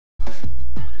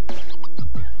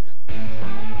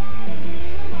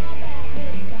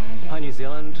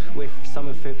around with some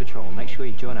of Food Patrol, make sure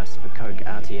you join us for Coke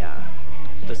RTR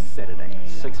this Saturday,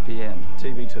 6 p.m,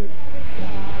 TV2.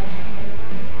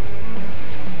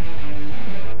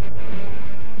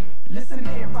 Listen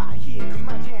in right here, cause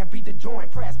my jam beat the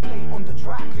joint. Press play on the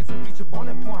track, cause it reach a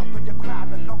boiling point. Put your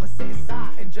crowd no longer sit aside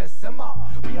and just simmer.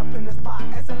 We up in the spot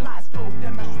as the lights glow.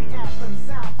 Demonstrate anthem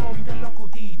sound from the local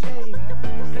DJ.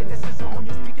 Say this is on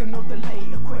your speaker, no delay.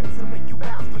 Equipped to make you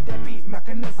bounce with that beat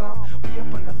mechanism. We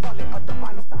up in the solid of the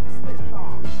final stop the split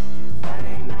song.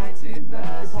 Friday night to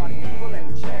the party people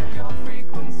and check your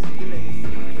frequency.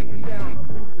 Kicking down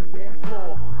the dance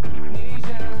floor.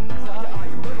 Nations, are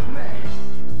you with me?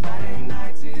 Friday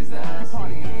night is the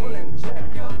party people and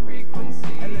check your frequency.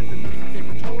 And let the beat take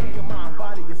control of your mind,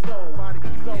 body, your soul,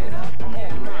 Get up,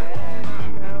 get ready.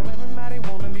 Now everybody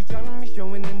wanna be joining me,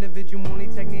 showing individually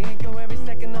technique. Yo, every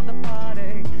second of the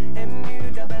party.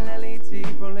 M-U-double-L-E-T,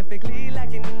 prolifically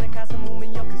lacking in the constant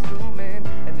movement you're consuming.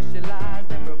 Initialize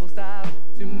that verbal style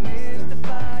to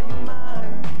mystify your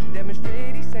mind.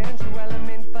 Demonstrate essential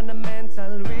element,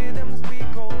 fundamental rhythms we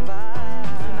provide.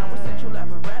 So now essential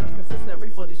apparatus necessary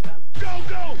for these fellas. Go!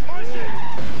 Push it!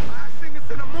 I seen this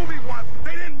in a movie once.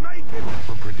 They didn't make it.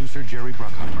 From producer Jerry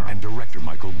Bruckheimer and director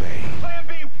Michael Bay. Plan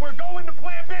B, we're going to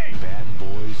Plan B. Bad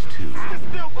Boys 2. This is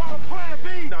still called Plan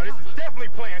B. No, this is definitely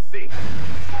Plan C.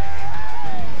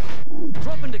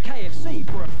 Drop into KFC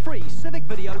for a free Civic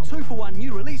Video 2-for-1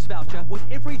 new release voucher with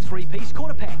every 3-piece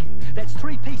quarter pack. That's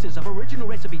 3 pieces of original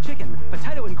recipe chicken,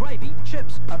 potato and gravy,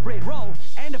 chips, a bread roll,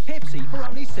 and a Pepsi for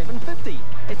only $7.50.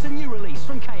 It's a new release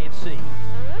from KFC.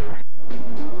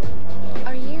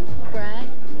 Are you Brad?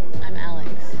 I'm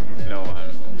Alex. No,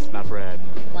 it's not Brad.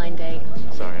 Blind date.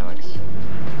 Sorry, Alex.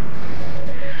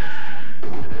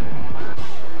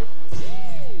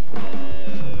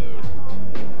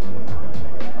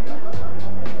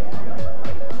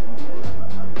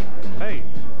 Hey,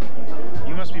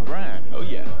 you must be Brad. Oh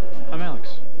yeah, I'm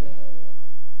Alex.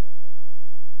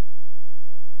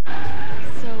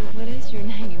 So, what is your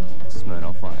name?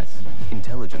 Smirnoff Ice.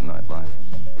 Intelligent nightlife.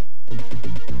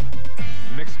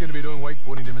 Nick's going to be doing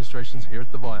wakeboarding demonstrations here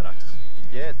at the viaducts.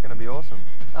 Yeah, it's going to be awesome.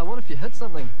 What if you hit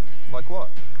something? Like what?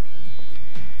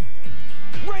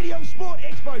 Radio Sport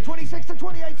Expo, 26 to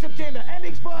 28 September,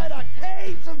 MX Viaduct,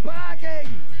 heaps of parking!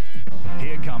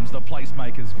 Here comes the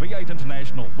Placemakers V8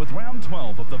 International with round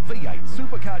 12 of the V8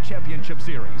 Supercar Championship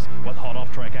Series with hot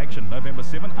off-track action November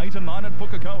 7, 8 and 9 at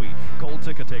Pukekohe. Call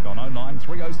Ticketek on 09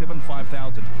 307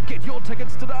 5000. Get your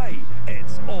tickets today.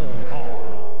 It's all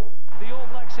on. The All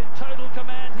Blacks in total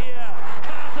command here.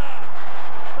 Carter.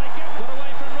 They got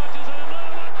away from Rodgers and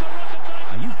another one to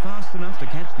Rocket. Are you fast enough to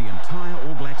catch the entire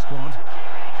All Black squad?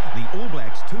 The All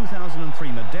Blacks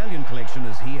 2003 Medallion Collection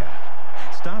is here.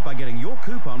 Start by getting your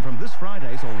coupon from this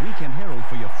Friday's or Weekend Herald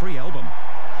for your free album.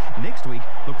 Next week,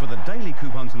 look for the daily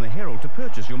coupons in the Herald to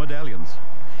purchase your medallions.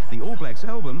 The All Blacks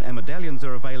album and medallions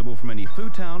are available from any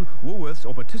Foodtown, Woolworths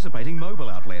or participating mobile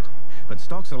outlet. But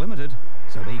stocks are limited,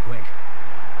 so be quick.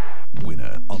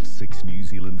 Winner of 6 New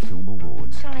Zealand Film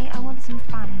Awards. Johnny, I want some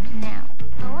fun now.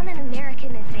 I want an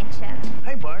American adventure.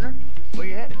 Hey, partner, where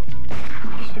you headed?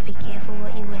 You should be careful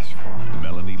what you wish for.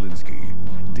 Melanie Linsky,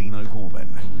 Dino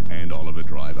Gorman, and Oliver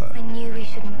Driver. I knew we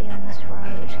shouldn't be on this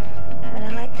road, but I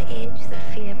like the edge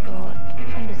that fear brought.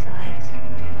 And besides,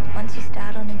 once you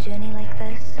start on a journey like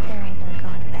this, there ain't no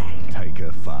going back. Take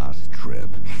a fast trip.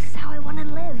 This is how I want to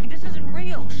live. This isn't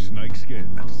real.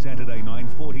 Snakeskin, Saturday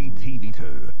 9:40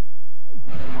 TV2.